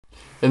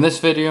In this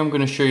video I'm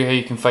going to show you how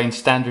you can find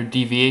standard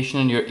deviation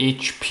in your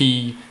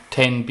HP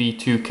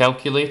 10B2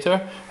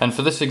 calculator, and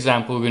for this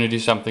example we're going to do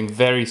something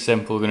very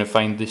simple. We're going to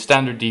find the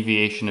standard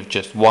deviation of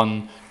just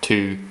 1,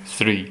 2,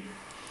 3.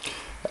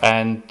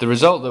 And the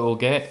result that we'll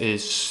get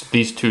is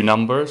these two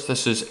numbers.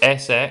 This is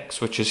SX,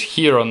 which is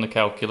here on the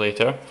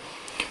calculator,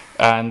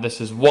 and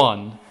this is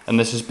 1, and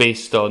this is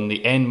based on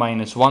the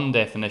n-1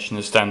 definition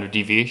of standard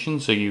deviation,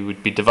 so you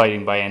would be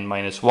dividing by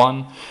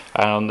n-1,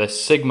 and on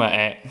this sigma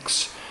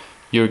x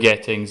you're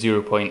getting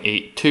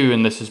 0.82,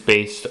 and this is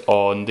based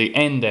on the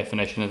n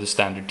definition of the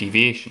standard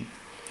deviation.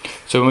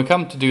 So when we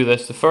come to do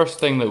this, the first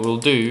thing that we'll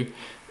do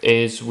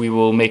is we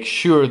will make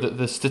sure that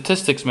the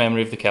statistics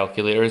memory of the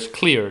calculator is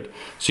cleared.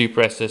 So you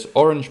press this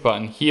orange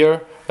button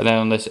here, and then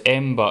on this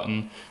M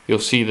button you'll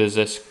see there's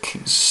this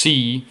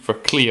C for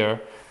clear,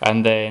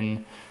 and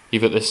then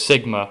you've got this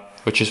sigma,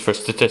 which is for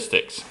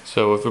statistics.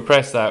 So if we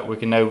press that, we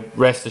can now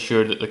rest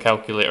assured that the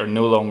calculator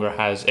no longer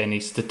has any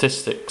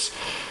statistics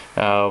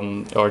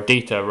or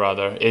data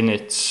rather in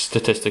its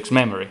statistics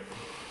memory.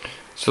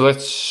 So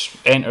let's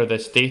enter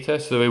this data.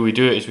 So the way we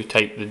do it is we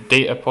type the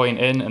data point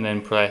in and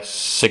then press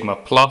sigma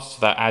plus.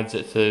 That adds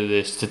it to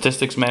the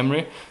statistics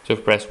memory. So if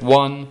we press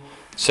 1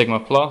 sigma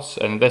plus,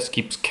 and this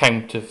keeps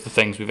count of the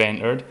things we've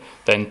entered,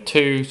 then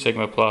 2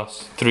 sigma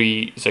plus,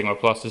 3 sigma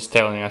plus is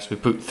telling us we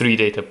put 3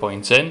 data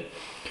points in,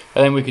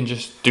 and then we can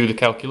just do the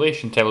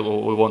calculation, tell it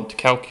what we want to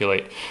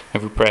calculate.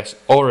 If we press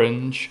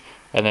orange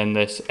and then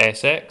this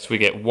SX, we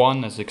get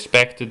 1 as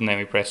expected, and then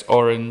we press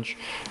orange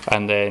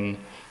and then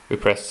we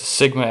press the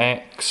sigma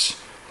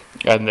x,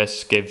 and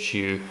this gives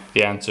you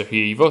the answer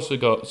here. You've also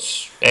got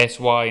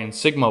SY and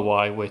sigma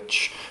y,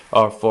 which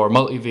are for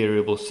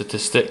multivariable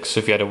statistics, so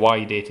if you had a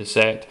y data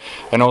set,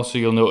 and also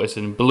you'll notice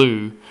in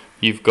blue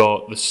you've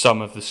got the sum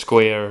of the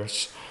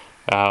squares,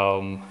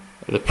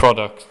 the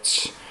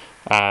products,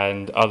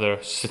 and other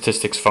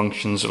statistics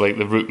functions like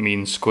the root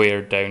mean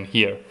squared down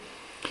here.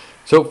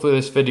 So hopefully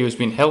this video has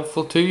been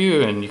helpful to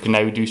you, and you can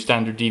now do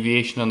standard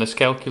deviation on this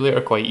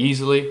calculator quite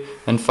easily.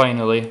 And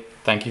finally,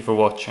 thank you for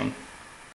watching.